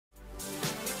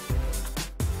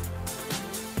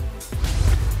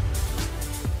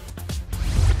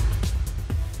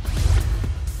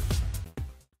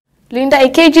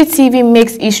Ikeji TV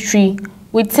makes history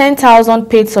with 10,000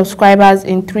 paid subscribers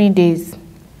in 3 days.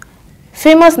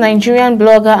 Famous Nigerian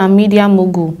blogger and media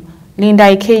mogul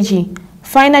Ikeji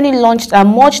finally launched a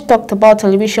much-talked-about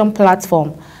television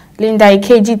platform,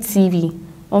 Ikeji TV,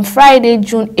 on Friday,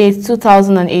 June 8,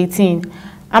 2018,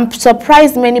 and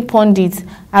surprised many pundits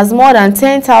as more than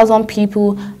 10,000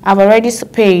 people have already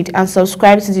paid and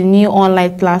subscribed to the new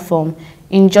online platform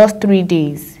in just 3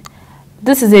 days.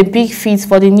 This is a big feat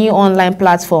for the new online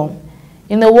platform.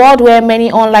 In a world where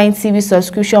many online TV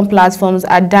subscription platforms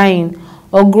are dying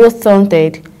or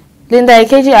growth-stunted,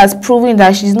 Ikeji has proven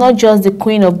that she's not just the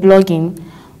queen of blogging,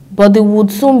 but the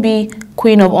would-soon-be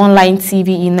queen of online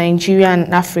TV in Nigeria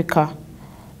and Africa.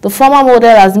 The former model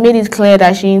has made it clear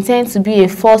that she intends to be a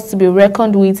force to be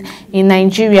reckoned with in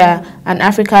Nigeria and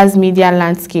Africa's media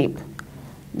landscape.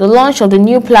 The launch of the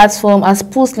new platform has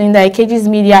pushed Ikeji's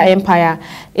media empire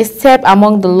a step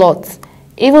among the lot,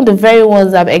 even the very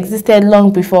ones that have existed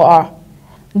long before her.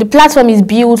 The platform is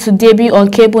built to debut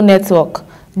on cable network,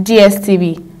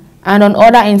 DSTV, and on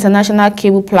other international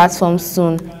cable platforms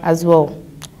soon as well.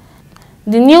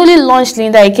 The newly launched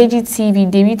Ikeji TV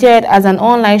debuted as an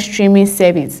online streaming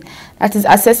service that is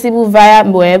accessible via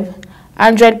web,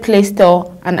 Android Play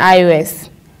Store, and iOS.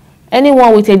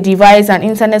 Anyone with a device and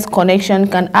internet connection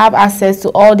can have access to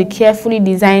all the carefully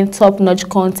designed top-notch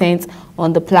content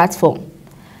on the platform.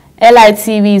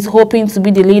 LITV is hoping to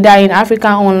be the leader in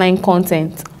African online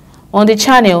content. On the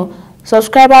channel,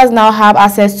 subscribers now have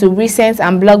access to recent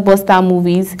and blockbuster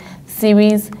movies,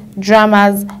 series,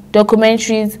 dramas,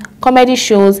 documentaries, comedy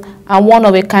shows, and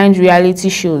one-of-a-kind reality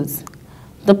shows.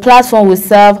 The platform will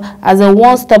serve as a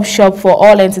one-stop shop for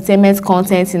all entertainment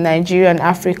content in Nigeria and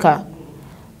Africa.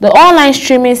 The online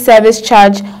streaming service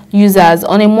charges users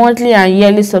on a monthly and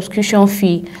yearly subscription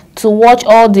fee to watch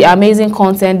all the amazing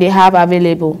content they have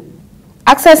available.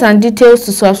 Access and details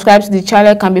to subscribe to the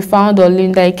channel can be found on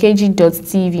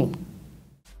ikeji.tv.